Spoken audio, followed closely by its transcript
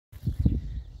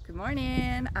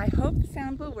morning. I hope the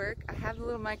sound will work. I have the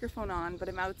little microphone on, but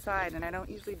I'm outside and I don't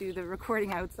usually do the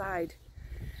recording outside.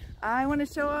 I want to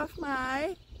show off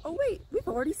my, oh wait, we've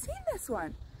already seen this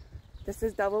one. This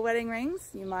is Double Wedding Rings.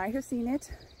 You might have seen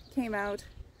it. Came out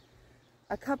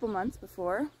a couple months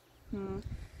before.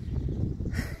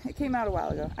 It came out a while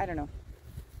ago, I don't know.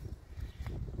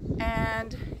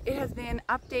 And it has been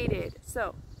updated.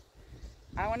 So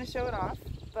I want to show it off,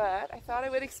 but I thought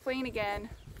I would explain again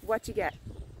what you get.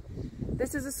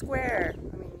 This is a square.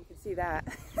 I mean, you can see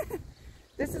that.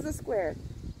 This is a square.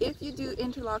 If you do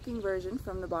interlocking version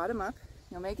from the bottom up,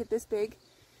 you'll make it this big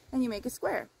and you make a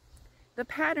square. The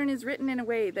pattern is written in a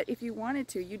way that if you wanted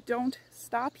to, you don't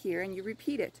stop here and you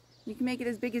repeat it. You can make it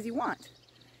as big as you want.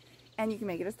 And you can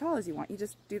make it as tall as you want. You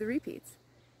just do the repeats.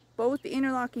 Both the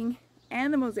interlocking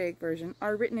and the mosaic version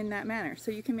are written in that manner.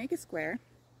 So you can make a square,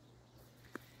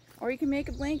 or you can make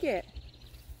a blanket,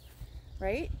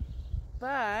 right?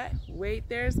 But wait,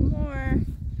 there's more.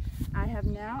 I have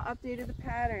now updated the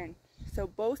pattern. So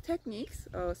both techniques,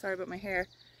 oh, sorry about my hair.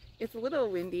 It's a little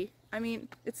windy. I mean,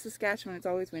 it's Saskatchewan, it's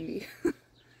always windy.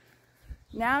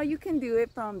 Now you can do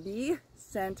it from the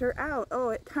center out. Oh,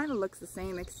 it kind of looks the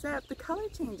same, except the color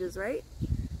changes, right?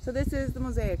 So this is the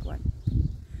mosaic one.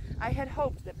 I had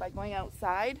hoped that by going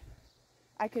outside,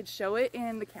 I could show it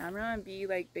in the camera and be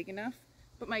like big enough,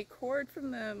 but my cord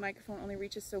from the microphone only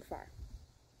reaches so far.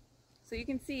 So you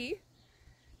can see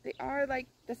they are like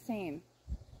the same.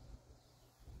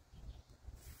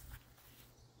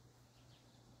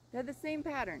 They're the same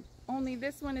pattern, only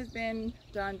this one has been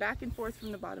done back and forth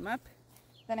from the bottom up.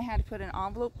 Then I had to put an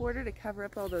envelope border to cover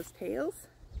up all those tails.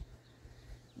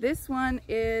 This one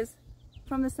is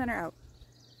from the center out.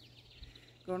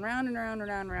 Going round and round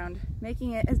and round and round,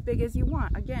 making it as big as you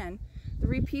want. Again, the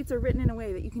repeats are written in a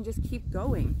way that you can just keep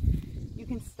going. You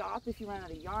can stop if you run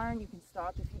out of yarn. You can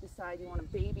stop if you decide you want a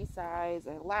baby size,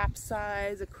 a lap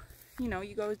size, you know,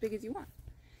 you go as big as you want.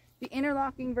 The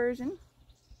interlocking version,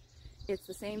 it's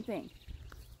the same thing.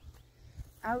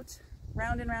 Out,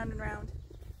 round and round and round.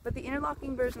 But the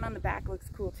interlocking version on the back looks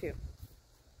cool too.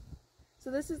 So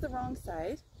this is the wrong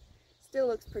side. Still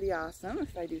looks pretty awesome,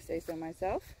 if I do say so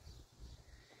myself.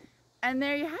 And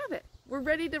there you have it. We're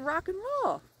ready to rock and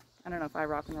roll. I don't know if I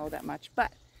rock and roll that much,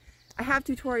 but I have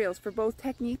tutorials for both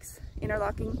techniques,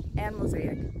 interlocking and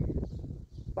mosaic.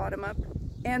 Bottom up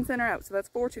and center out, so that's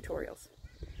 4 tutorials.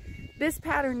 This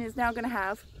pattern is now going to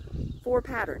have 4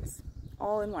 patterns,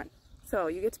 all in one. So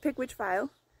you get to pick which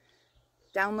file,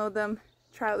 download them,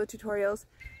 try out the tutorials.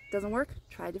 Doesn't work,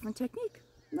 try a different technique.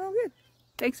 No good.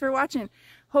 Thanks for watching.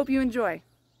 Hope you enjoy.